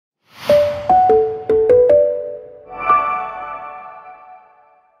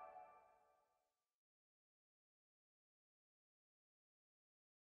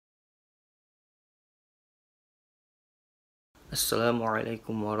Assalamu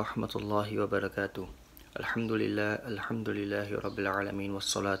alaikum wa rahmatullahi wa barakatuh. Alhamdulillahi rabbil alameen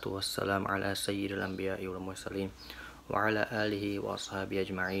wassalatu wassalam ala sayyidil anbiya'i wal mursaleen wa ala alihi wa ashabihi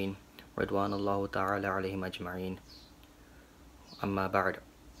ajma'in ridwanallahu ta'ala alayhim ajma'in. Amma ba'd.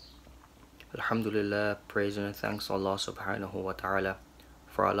 Alhamdulillah, praise and thanks to Allah subhanahu wa ta'ala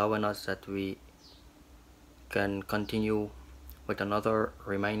for allowing us that we can continue with another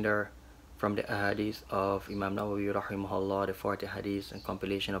reminder from the Hadith of Imam Nawawi rahimahullah, the 40 Hadith and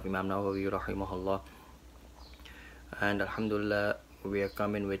compilation of Imam Nawawi rahimahullah. And Alhamdulillah, we are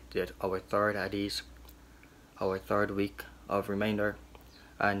coming with our third Hadith, our third week of reminder.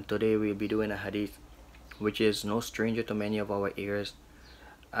 And today we'll be doing a Hadith which is no stranger to many of our ears.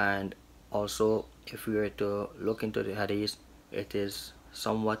 And also, if we were to look into the Hadith, it is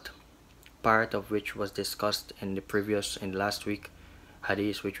somewhat part of which was discussed in the last week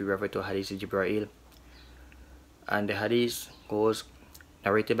Hadith, which we refer to Hadith Jibreel. And the Hadith goes,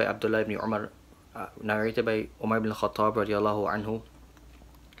 narrated by Umar ibn Khattab radiallahu anhu.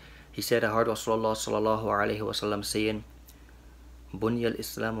 He said, I heard Rasulullah sallallahu alayhi wasallam saying, Bunya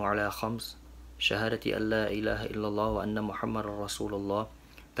al-Islamu ala khams, shahadati an la ilaha illallah wa anna Muhammad Rasulullah.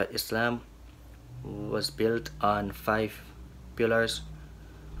 That Islam was built on 5 pillars,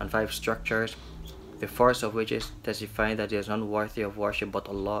 on 5 structures. The first of which is testifying that there is none worthy of worship but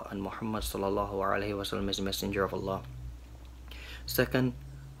Allah, and Muhammad sallallahu alaihi wasallam is the messenger of Allah. Second,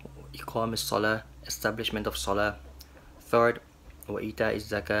 iqam as-salah, establishment of salah. Third, wa ita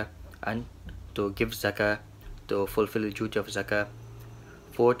is zakah, and to give zakah, to fulfill the duty of zakah.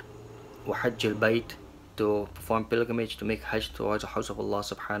 Fourth, wa hajj al-bayt, to perform pilgrimage, to make hajj towards the house of Allah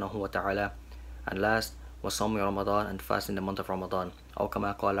subhanahu wa ta'ala. And last, wa sawm Ramadan, and fast in the month of Ramadan. Aw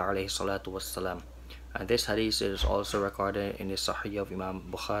kama qala alayhi salatu wassalam. And this hadith is also recorded in the Sahih of Imam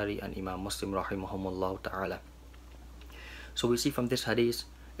Bukhari and Imam Muslim rahimahumullah ta'ala. So we see from this hadith,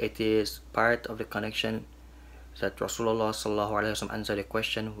 it is part of the connection that Rasulullah sallallahu alayhi wasallam answered a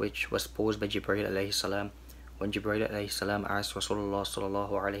question which was posed by Jibreel alayhi salam. When Jibreel alayhi salam asked Rasulullah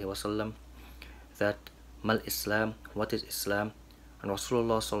sallallahu alayhi wasallam that, Mal Islam, what is Islam? And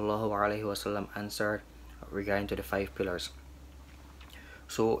Rasulullah sallallahu alayhi wasallam answered regarding to the 5 pillars.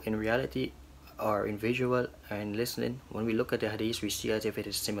 So in reality, or in visual and listening, when we look at the hadith, we see as if it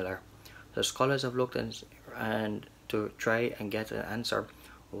is similar. The scholars have looked and to try and get an answer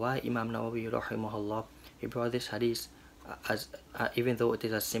why Imam Nawawi rahimahullah he brought this hadith as even though it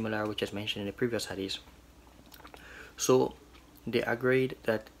is as similar which is mentioned in the previous hadith. So they agreed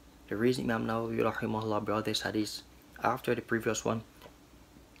that the reason Imam Nawawi rahimahullah brought this hadith after the previous one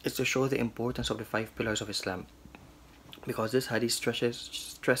is to show the importance of the 5 pillars of Islam, because this hadith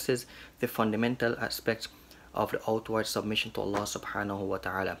stresses the fundamental aspects of the outward submission to Allah subhanahu wa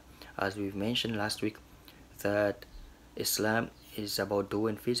ta'ala. As we've mentioned last week, that Islam is about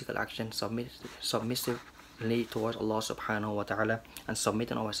doing physical action submissively towards Allah subhanahu wa ta'ala and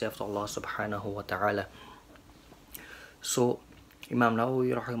submitting ourselves to Allah subhanahu wa ta'ala. So Imam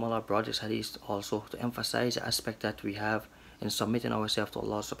Nawawi rahimahullah brought this hadith also to emphasize the aspect that we have in submitting ourselves to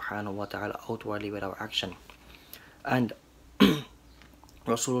Allah subhanahu wa ta'ala outwardly with our action. And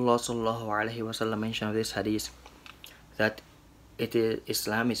Rasulullah sallallahu alaihi wasallam mentioned of this hadith that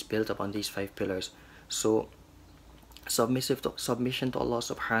Islam is built upon these 5 pillars. So submission to Allah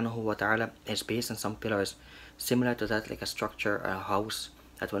subhanahu wa ta'ala is based on some pillars, similar to that, like a structure, a house.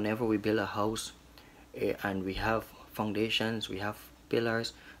 That whenever we build a house and we have foundations, we have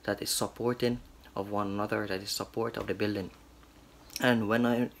pillars that is supporting of one another, that is support of the building. And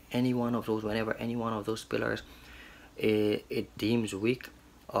whenever any one of those pillars it deems weak,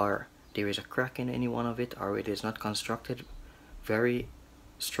 or there is a crack in any one of it, or it is not constructed very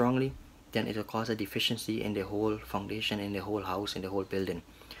strongly, then it will cause a deficiency in the whole foundation, in the whole house, in the whole building.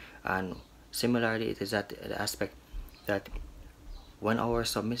 And similarly, it is that the aspect that when our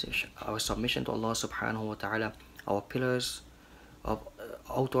submission to Allah subhanahu wa ta'ala, our pillars of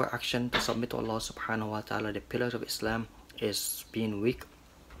outward action to submit to Allah subhanahu wa ta'ala, the pillars of Islam is being weak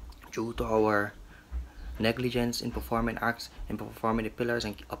due to our negligence in performing acts, in performing the pillars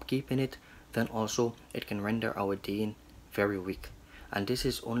and upkeeping it, then also it can render our deen very weak. And this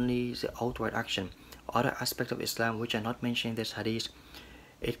is only the outward action. Other aspects of Islam which are not mentioned in this hadith,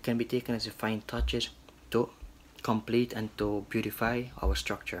 it can be taken as the fine touches to complete and to beautify our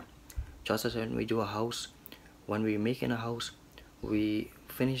structure. Just as when we do a house, when we make in a house, we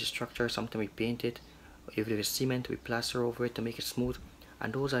finish the structure, sometimes we paint it, if there is cement we plaster over it to make it smooth,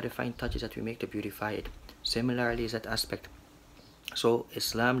 and those are the fine touches that we make to beautify it. Similarly is that aspect. So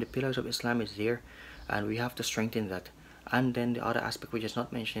Islam, the pillars of Islam is there, and we have to strengthen that. And then the other aspect which is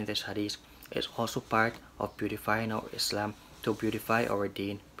not mentioned in this hadith is also part of beautifying our Islam, to beautify our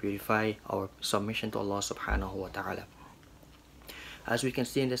deen, beautify our submission to Allah subhanahu wa ta'ala. As we can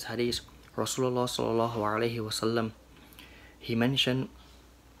see in this hadith, Rasulullah sallallahu alaihi wasallam,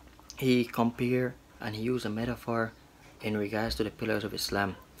 he compared and he used a metaphor in regards to the pillars of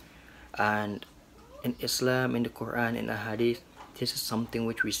Islam. And in Islam, in the Quran, in the Hadith, this is something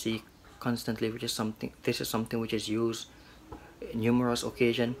which we see constantly, this is something which is used in numerous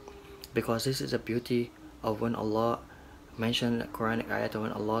occasions, because this is the beauty of when Allah mentioned the Quranic ayat,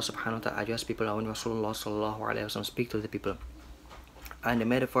 when Allah subhanahu wa ta'ala address people, and when Rasulullah sallallahu alaihi wasallam speak to the people. And the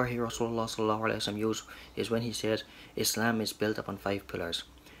metaphor here Rasulullah sallallahu alaihi wasallam used is when he says Islam is built upon 5 pillars.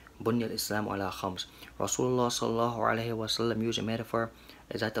 Bunya al-Islam ala khams. Rasulullah sallallahu alaihi wasallam used a metaphor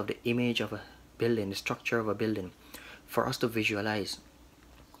as that of the image of a building, the structure of a building, for us to visualize.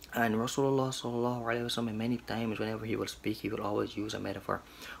 And Rasulullah sallallahu alaihi wasallam, many times whenever he will speak, he will always use a metaphor.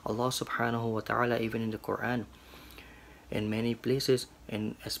 Allah subhanahu wa ta'ala, even in the Quran, in many places,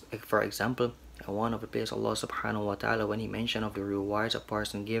 for example, one of the places Allah subhanahu wa ta'ala, when he mentioned of the rewards a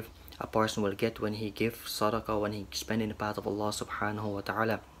person will get when he gives sadaqah, when he spend in the path of Allah subhanahu wa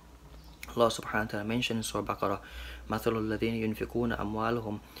ta'ala. Allah subhanahu wa ta'ala mentioned in Surah Baqarah, مَثَلُ الَّذِينَ يُنْفِقُونَ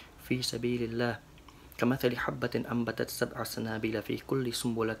أَمْوَالُهُمْ فِي سَبِيلِ اللَّهِ كَمَثَلِ حَبَّةٍ أَنْبَتَتْ سَبْعَ سَنَابِلَ فِي كُلِّ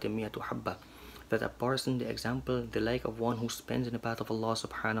سُنْبُلَةٍ مِيَّةُ حَبَّةٍ. That a person, the example, the like of one who spends in the path of Allah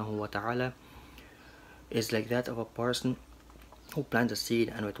subhanahu wa ta'ala, is like that of a person who plants a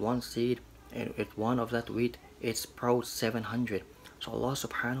seed, and with one seed, and with one of that wheat, it sprouts 700. So Allah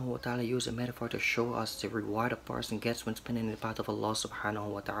subhanahu wa ta'ala used a metaphor to show us the reward a person gets when spending in the path of Allah subhanahu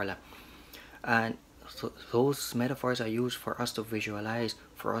wa ta'ala. And so those metaphors are used for us to visualize,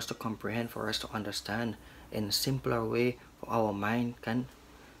 for us to comprehend, for us to understand in a simpler way, for our mind can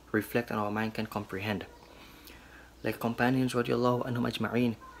reflect and our mind can comprehend. Like companions radiallahu anhum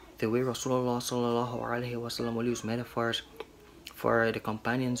ajma'een, the way Rasulullah sallallahu alaihi wasallam will use metaphors for the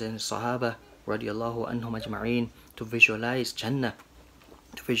companions and Sahaba radiallahu anhum ajma'een to visualize Jannah,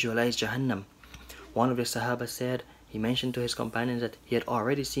 to visualize Jahannam. One of the Sahaba said, he mentioned to his companions that he had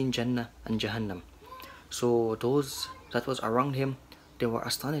already seen Jannah and Jahannam. So those that was around him, they were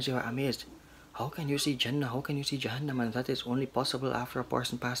astonished, they were amazed. How can you see Jannah? How can you see Jahannam? And that is only possible after a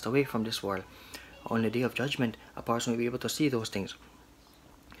person passed away from this world. On the day of judgment, a person will be able to see those things.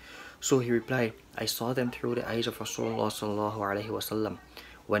 So he replied, I saw them through the eyes of Rasulullah sallallahu alaihi wasallam.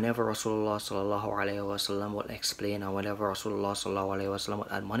 Whenever Rasulullah sallallahu alaihi wasallam will explain, or whenever Rasulullah sallallahu alaihi wasallam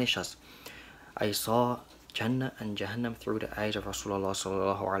will admonish us, I saw Jannah and Jahannam through the eyes of Rasulullah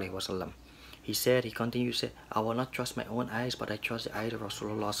sallallahu alaihi wasallam. He continued to say, I will not trust my own eyes, but I trust the eyes of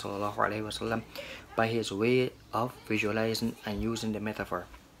Rasulullah sallallahu alaihi wasallam by his way of visualizing and using the metaphor.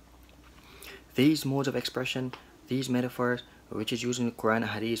 These modes of expression, these metaphors, which is used in the Quran and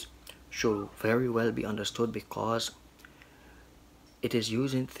Hadith, should very well be understood, because it is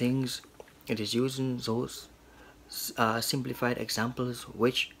using those simplified examples,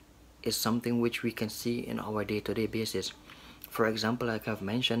 which is something which we can see in our day-to-day basis. For example, like I've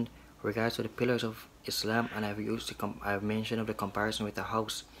mentioned regards to the pillars of Islam, and I've mentioned of the comparison with a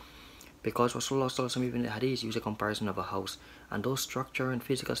house, because Rasulullah sallallahu alaihi wasallam, even in the Hadith, use a comparison of a house, and those structure and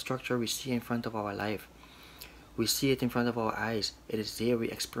physical structure we see in front of our life. We see it in front of our eyes. It is there, we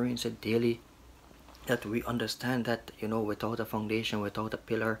experience it daily, that we understand that, without a foundation, without a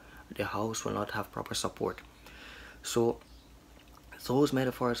pillar, the house will not have proper support. So those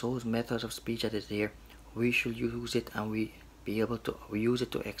metaphors, those methods of speech that is there, we should use it, and we use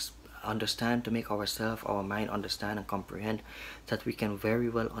it to understand, to make our mind understand and comprehend, that we can very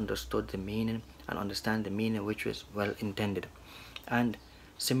well understood the meaning and understand the meaning which was well intended. And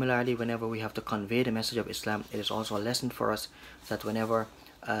similarly, whenever we have to convey the message of Islam, it is also a lesson for us that whenever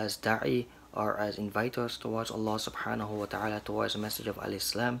as da'i, or as inviters towards Allah subhanahu wa ta'ala, towards the message of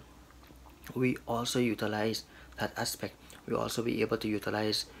al-Islam, we also utilize that aspect. We also be able to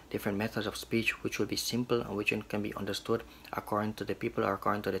utilize different methods of speech which will be simple and which can be understood according to the people or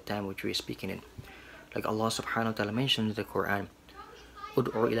according to the time which we are speaking in. Like Allah subhanahu wa ta'ala mentioned in the Quran,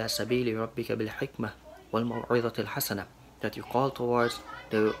 Ud'u ila sabili rabbika bil hikmah wal maw'izatil hasana, that you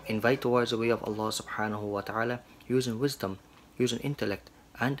invite towards the way of Allah subhanahu wa ta'ala using wisdom, using intellect,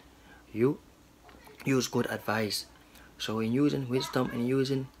 and you use good advice. So in using wisdom and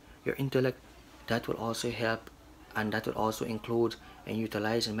using your intellect, that will also help, and that will also include in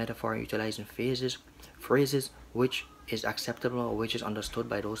utilizing metaphor, utilizing phrases which is acceptable or which is understood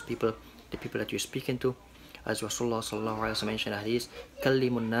by those people, the people that you're speaking to. As Rasulullah sallallahu alaihi wasallam mentioned in Hadith,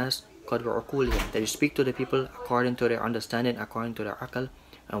 Kallimun nas qadru uqulihim, that you speak to the people according to their understanding, according to their akal,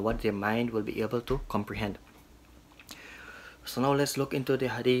 and what their mind will be able to comprehend. So now let's look into the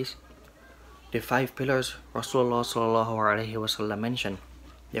Hadith the 5 pillars Rasulullah sallallahu alaihi wasallam mentioned.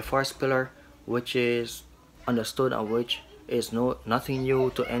 The first pillar, which is understood and which is nothing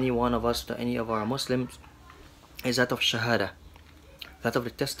new to any one of us, to any of our Muslims, is that of shahada, that of the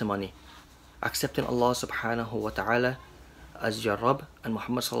testimony, accepting Allah subhanahu wa ta'ala as your Rabb and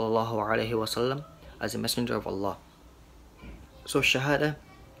Muhammad sallallahu alaihi wasallam as a messenger of Allah. So shahada,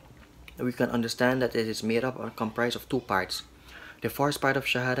 we can understand that it is made up or comprised of 2 parts. The first part of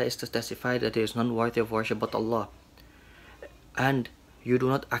shahada is to testify that there is none worthy of worship but Allah, and you do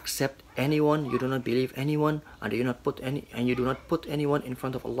not accept anyone, you do not believe anyone, and you do not put anyone in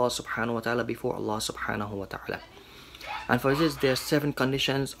front of Allah subhanahu wa ta'ala before Allah subhanahu wa ta'ala. And for this there are 7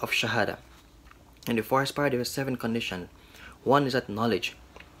 conditions of shahada. In the first part there are 7 conditions. One is that knowledge,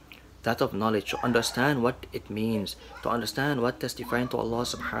 that of knowledge, to understand what it means, to understand what testifying to Allah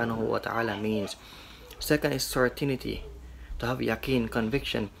subhanahu wa ta'ala means. Second is certainty, to have yaqeen,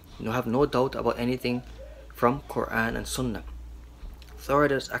 conviction, to have no doubt about anything from Quran and Sunnah.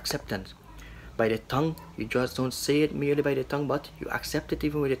 Third is acceptance. By the tongue, you just don't say it merely by the tongue, but you accept it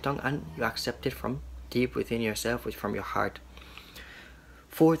even with the tongue, and you accept it from deep within yourself, from your heart.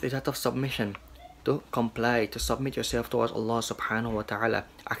 Fourth is that of submission, to comply, to submit yourself towards Allah subhanahu wa ta'ala,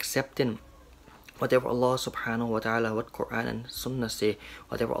 accepting whatever Allah subhanahu wa ta'ala, what Quran and Sunnah say,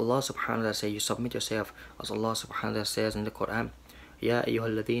 whatever Allah subhanahu wa ta'ala say, you submit yourself, as Allah subhanahu wa ta'ala says in the Quran, Ya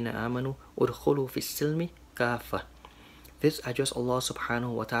ayyuhalladhina amanu udkhulu fis silmi kafa. This address Allah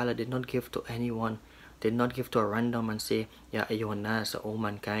subhanahu wa ta'ala did not give to anyone, did not give to a random and say, Ya ayyuhan nas, O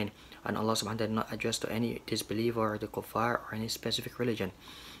mankind. And Allah subhanahu wa ta'ala did not address to any disbeliever or the kuffar or any specific religion.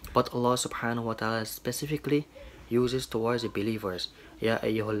 But Allah subhanahu wa ta'ala specifically uses towards the believers. Ya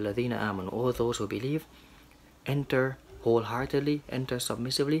ayyuhalladhina amanu, all those who believe, enter wholeheartedly, enter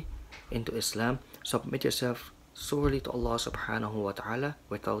submissively into Islam, submit yourself solely to Allah subhanahu wa ta'ala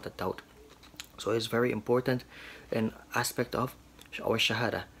without a doubt. So it's very important an aspect of our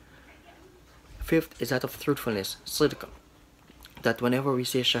shahada. Fifth is that of truthfulness, sidq, that whenever we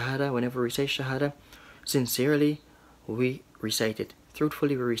say shahada, sincerely we recite it,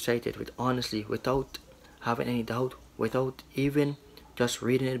 truthfully we recite it, with honesty, without having any doubt, without even just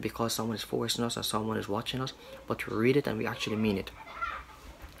reading it because someone is forcing us or someone is watching us, but we read it and we actually mean it.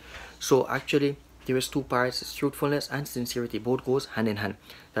 So actually there is 2 parts, truthfulness and sincerity, both goes hand in hand,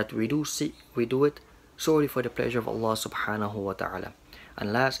 that we do it solely for the pleasure of Allah subhanahu wa ta'ala.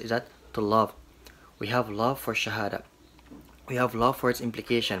 And last is that to love. We have love for shahada, we have love for its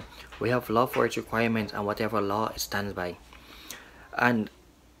implication, we have love for its requirements and whatever law it stands by. And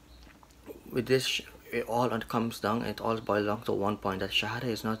with this, it all comes down, it all boils down to one point, that shahada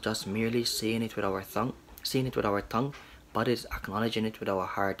is not just merely saying it with our tongue, but is acknowledging it with our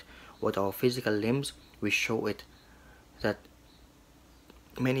heart. With our physical limbs we show it. That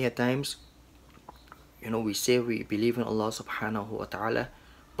many a times, we say we believe in Allah subhanahu wa ta'ala,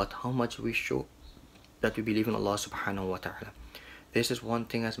 but how much we show that we believe in Allah subhanahu wa ta'ala. This is one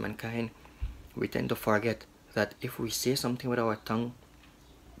thing as mankind we tend to forget, that if we say something with our tongue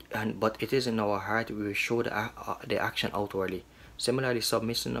but it is in our heart, we will show the action outwardly. Similarly,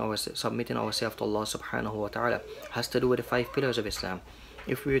 submitting ourselves to Allah subhanahu wa ta'ala has to do with the 5 pillars of Islam.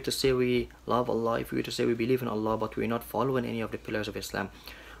 If we were to say we love Allah, if we were to say we believe in Allah, but we're not following any of the pillars of Islam,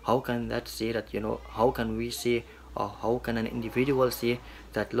 how can that say that, how can we say, or how can an individual say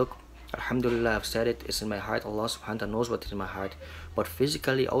that, look, Alhamdulillah, I've said it, it's in my heart, Allah subhanahu wa ta'ala knows what is in my heart, but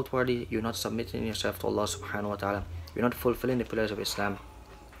physically, outwardly, you're not submitting yourself to Allah subhanahu wa ta'ala, you're not fulfilling the pillars of Islam,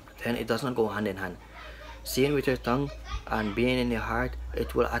 then it does not go hand in hand. Saying with your tongue and being in your heart,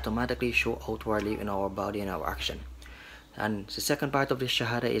 it will automatically show outwardly in our body and our action. And the second part of this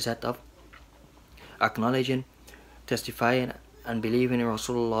shahada is that of acknowledging, testifying and believing in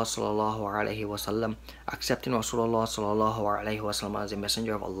Rasulullah sallallahu alaihi wasallam, accepting Rasulullah sallallahu alaihi wasallam as a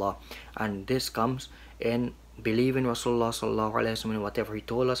messenger of Allah. And this comes in believing Rasulullah sallallahu alaihi wasallam in whatever he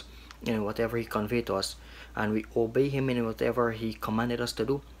told us, in whatever he conveyed to us, and we obey him in whatever he commanded us to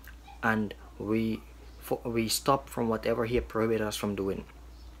do, and we stop from whatever he prohibited us from doing,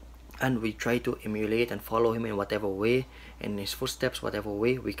 and we try to emulate and follow him in whatever way, in his footsteps, whatever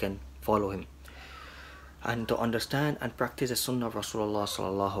way we can follow him, and to understand and practice the sunnah of Rasulullah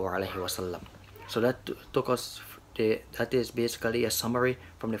sallallahu alaihi wasallam. So that is basically a summary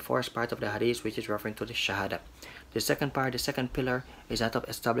from the first part of the hadith, which is referring to the shahada. The second part, the second pillar, is that of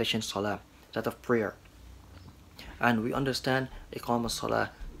establishing salah, that of prayer. And we understand iqam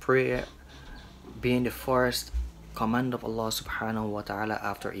as-salah, prayer, being the first command of Allah subhanahu wa ta'ala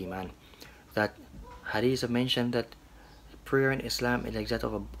after iman. That hadith mentioned that prayer in Islam is like that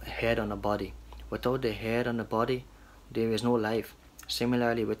of a head on a body. Without the head on the body, there is no life.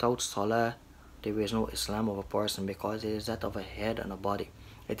 Similarly, without salah, there is no Islam of a person, because it is that of a head and a body.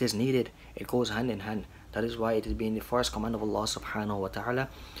 It is needed, it goes hand in hand. That is why it is being the first command of Allah subhanahu wa ta'ala.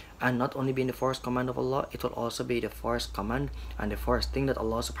 And not only being the first command of Allah, it will also be the first command and the first thing that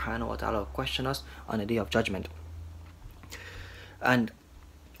Allah subhanahu wa ta'ala will question us on the day of judgment. And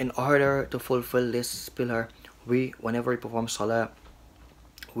in order to fulfill this pillar, whenever we perform salah,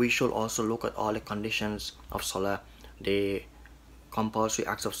 we should also look at all the conditions of salah, the compulsory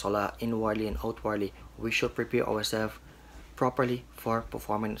acts of salah, inwardly and outwardly. We should prepare ourselves properly for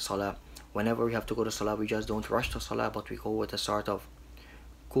performing salah. Whenever we have to go to salah, we just don't rush to salah, but we go with a sort of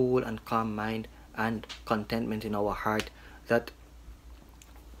cool and calm mind and contentment in our heart, that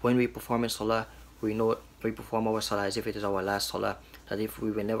when we perform in salah, we know we perform our salah as if it is our last salah, that if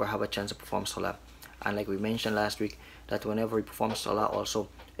we will never have a chance to perform salah. And like we mentioned last week, that whenever we perform salah also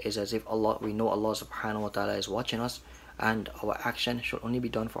is as if we know Allah subhanahu wa ta'ala is watching us, and our action should only be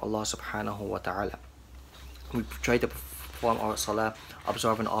done for Allah subhanahu wa ta'ala. We try to perform our salah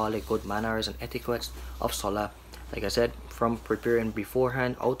observing all the good manners and etiquettes of salah, like I said, from preparing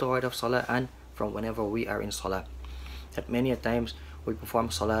beforehand, outside of salah, and from whenever we are in salah. That many a times we perform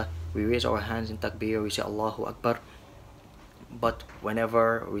salah, we raise our hands in takbir, we say Allahu Akbar, but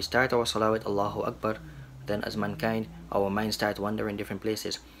whenever we start our salah with Allahu Akbar, then as mankind, our minds start wandering different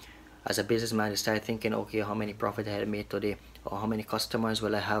places. As a businessman, you start thinking, okay, how many profit I had made today, or how many customers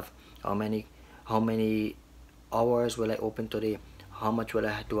will I have, how many hours will I open today, how much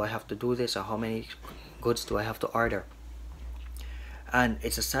do I have to do this, or how many goods do I have to order. And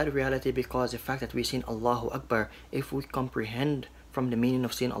it's a sad reality, because the fact that we sing Allahu Akbar, if we comprehend from the meaning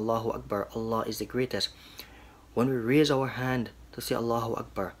of saying Allahu Akbar, Allah is the greatest, when we raise our hand to say Allahu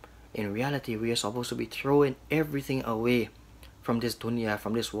Akbar, in reality we are supposed to be throwing everything away from this dunya,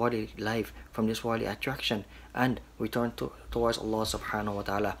 from this worldly life, from this worldly attraction, and we turn towards Allah subhanahu wa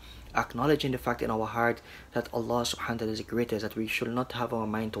ta'ala, acknowledging the fact in our heart that Allah subhanahu wa ta'ala is the greatest, that we should not have our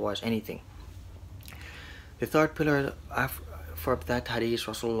mind towards anything. The third pillar for that hadith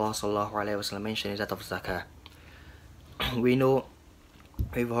Rasulullah sallallahu alaihi wasallam mentioned is that of zakah. We know,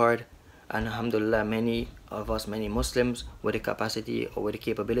 we've heard, and alhamdulillah, many of us, many Muslims with the capacity or with the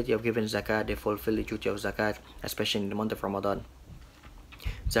capability of giving zakat, they fulfill the duty of zakat, especially in the month of Ramadan.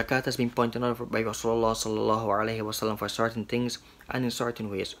 Zakat has been pointed out by Rasulullah sallallahu alaihi wasallam for certain things and in certain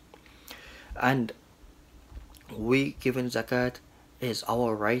ways. And we giving zakat is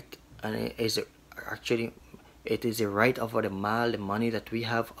our right, and it is a right of the mal, the money that we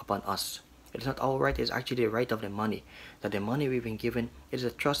have upon us. It is not our right, it is actually the right of the money. That the money we've been given is a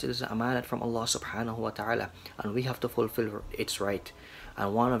trust, it is an amanat from Allah subhanahu wa ta'ala, and we have to fulfill its right.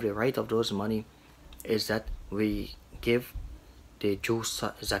 And one of the right of those money is that we give the due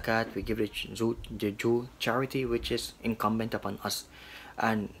zakat, we give the due charity which is incumbent upon us.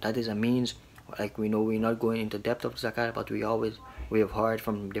 And that is a means, like we know, we're not going into depth of zakat, but we have heard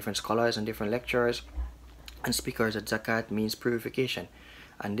from different scholars and different lecturers and speakers that zakat means purification.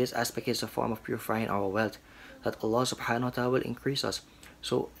 And this aspect is a form of purifying our wealth, that Allah subhanahu wa ta'ala will increase us.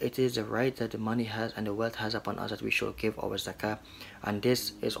 So it is the right that the money has and the wealth has upon us that we should give our zakah. And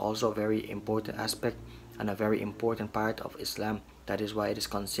this is also a very important aspect and a very important part of Islam. That is why it is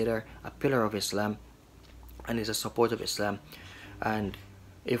considered a pillar of Islam and is a support of Islam. And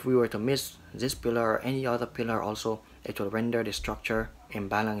if we were to miss this pillar or any other pillar also, it will render the structure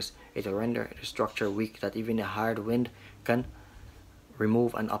imbalanced. It will render the structure weak, that even a hard wind can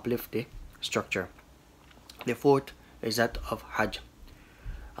remove and uplift the structure. The fourth is that of Hajj.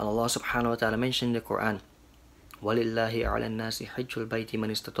 And Allah subhanahu wa ta'ala mentioned in the Quran, وَلِلَّهِ عَلَى النَّاسِ حِجُّ الْبَيْتِ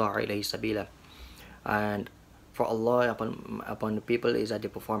مَنِ اسْتَطَاعَ إِلَيْهِ سَبِيلًا. And for Allah upon the people is that they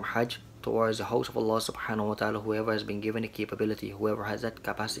perform Hajj towards the house of Allah subhanahu wa ta'ala, whoever has been given the capability, whoever has that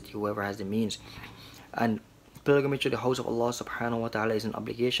capacity, whoever has the means. And pilgrimage to the house of Allah subhanahu wa ta'ala is an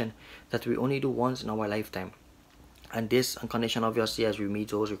obligation that we only do once in our lifetime. And this on condition, obviously, as we meet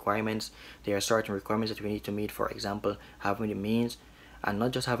those requirements. There are certain requirements that we need to meet, for example, having the means, and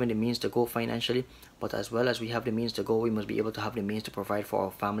not just having the means to go financially, but as well as we have the means to go, we must be able to have the means to provide for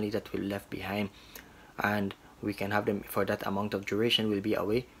our family that we left behind. And we can have them for that amount of duration we'll be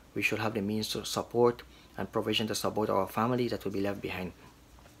away. We should have the means to support and provision to support our family that will be left behind.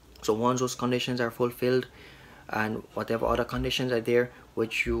 So once those conditions are fulfilled, and whatever other conditions are there,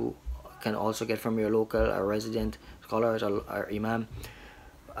 which you can also get from your local or resident scholars or Imam,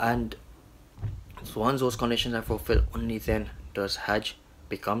 and so once those conditions are fulfilled, only then does Hajj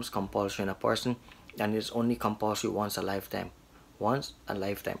becomes compulsory on a person, and it's only compulsory once a lifetime.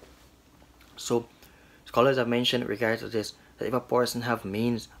 So scholars have mentioned regarding this, that if a person have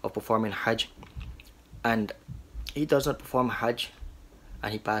means of performing Hajj and he does not perform Hajj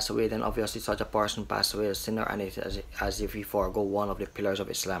and he passed away, then obviously such a person passed away a sinner, and it is as if he forego one of the pillars of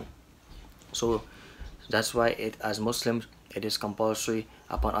Islam. So that's why as Muslims it is compulsory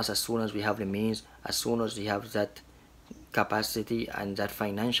upon us, as soon as we have the means, as soon as we have that capacity and that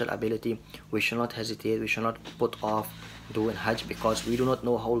financial ability, we should not hesitate, we should not put off doing Hajj, because we do not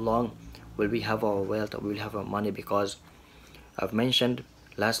know how long will we have our wealth or we will have our money. Because I've mentioned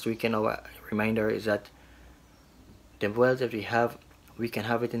last week in our reminder is that the wealth that we have, we can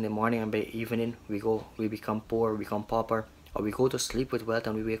have it in the morning, and by evening we become poor, we become pauper, or we go to sleep with wealth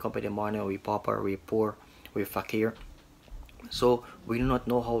and we wake up in the morning and we pauper, we poor, we fakir. So we do not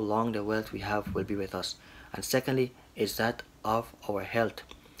know how long the wealth we have will be with us. And secondly is that of our health.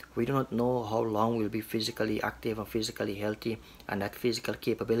 We do not know how long we'll be physically active and physically healthy, and that physical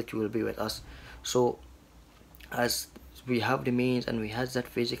capability will be with us. So as we have the means and we have that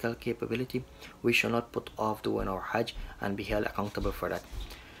physical capability, we shall not put off doing our Hajj and be held accountable for that.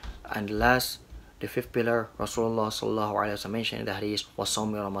 And last, the fifth pillar, Rasulullah sallallahu alaihi wasallam mentioned in the Hadith, was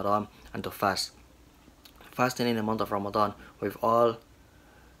Sawm Ramadan, and to fast. Fasting in the month of Ramadan, we've all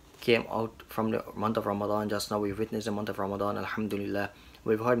came out from the month of Ramadan. Just now we've witnessed the month of Ramadan, alhamdulillah.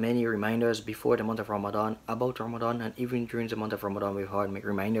 We've heard many reminders before the month of Ramadan about Ramadan, and even during the month of Ramadan we've heard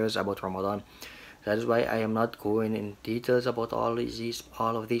reminders about Ramadan. That is why I am not going in details about all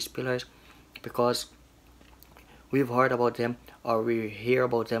of these pillars, because we've heard about them, or we hear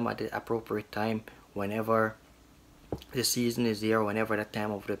about them at the appropriate time, whenever the season is there, whenever the time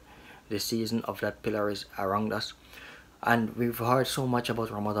of the season of that pillar is around us. And we've heard so much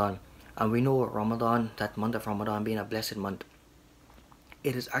about Ramadan, and we know Ramadan, that month of Ramadan being a blessed month,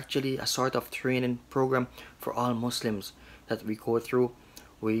 it is actually a sort of training program for all Muslims that we go through.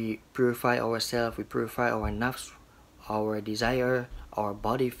 We purify ourselves, we purify our nafs, our desire, our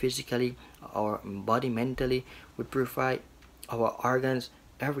body physically, our body mentally, we purify our organs.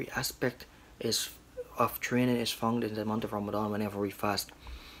 Every aspect of training is found in the month of Ramadan whenever we fast.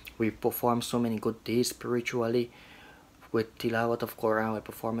 We perform so many good deeds spiritually, with tilawat of Quran, with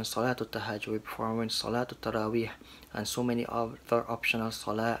performing salatul tahajjud, with performing salatul tarawih, and so many other optional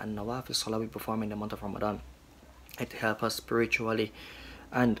salah and nawafil salah we perform in the month of Ramadan. It helps us spiritually.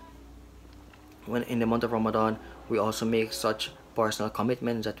 And when in the month of Ramadan we also make such personal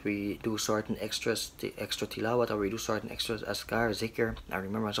commitments that we do certain extra tilawat, or we do certain extra askar, zikr, and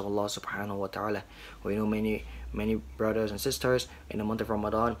remembrance of Allah subhanahu wa ta'ala. We know many brothers and sisters in the month of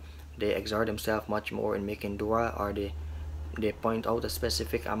Ramadan, they exert themselves much more in making dua, or they point out a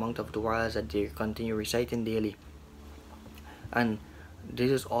specific amount of du'as that they continue reciting daily. And this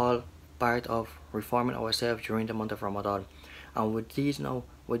is all part of reforming ourselves during the month of Ramadan. And with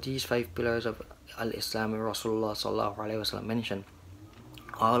these 5 pillars of Al-Islam Rasulullah sallallahu alaihi wasallam mentioned,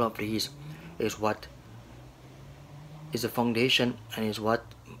 all of these is what is the foundation and is what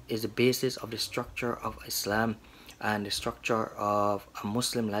is the basis of the structure of Islam and the structure of a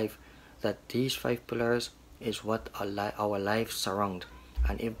Muslim life, that these 5 pillars is what our lives surround.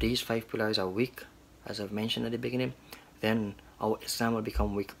 And if these 5 pillars are weak, as I've mentioned at the beginning, then our Islam will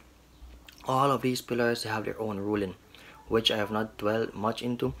become weak. All of these pillars have their own ruling, which I have not dwelled much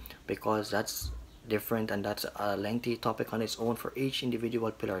into, because that's different and that's a lengthy topic on its own for each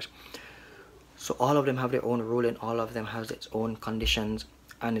individual pillars. So all of them have their own ruling, all of them has its own conditions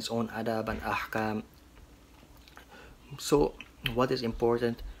and its own adab and ahkam. So what is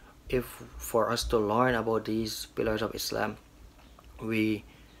important, if for us to learn about these pillars of Islam, we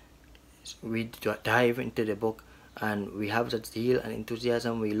dive into the book and we have that zeal and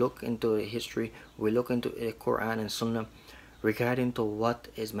enthusiasm, we look into the history, we look into the Quran and Sunnah regarding to what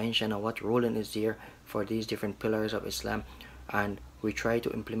is mentioned and what ruling is there for these different pillars of Islam, and we try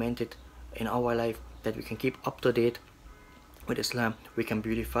to implement it in our life, that we can keep up to date with Islam. We can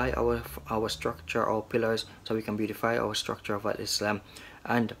beautify our structure, our pillars, so we can beautify our structure of Islam.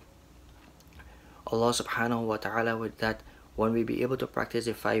 And Allah subhanahu wa ta'ala, with that, when we be able to practice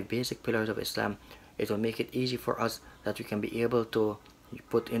the 5 basic pillars of Islam, it will make it easy for us that we can be able to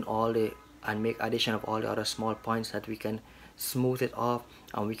put in all the and make addition of all the other small points, that we can smooth it off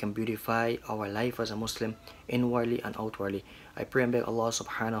and we can beautify our life as a Muslim inwardly and outwardly. I pray and beg Allah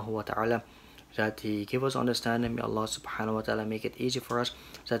subhanahu wa ta'ala that He give us understanding. May Allah subhanahu wa ta'ala make it easy for us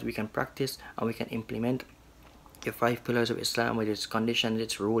so that we can practice and we can implement the 5 pillars of Islam with its conditions,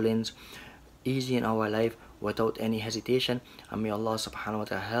 its rulings, easy in our life without any hesitation. And may Allah subhanahu wa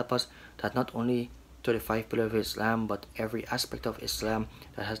ta'ala help us that not only to the 5 pillars of Islam, but every aspect of Islam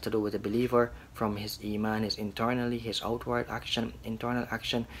that has to do with the believer, from his iman, his internally, his outward action, internal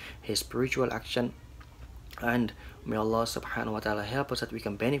action, his spiritual action. And may Allah subhanahu wa ta'ala help us that we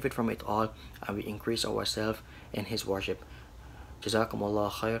can benefit from it all and we increase ourselves in His worship. جزاكم الله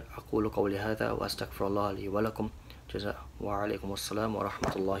خير. أقول قولي هذا وأستغفر الله لي ولكم. جزاء وعليكم السلام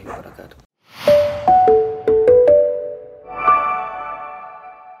ورحمة الله وبركاته.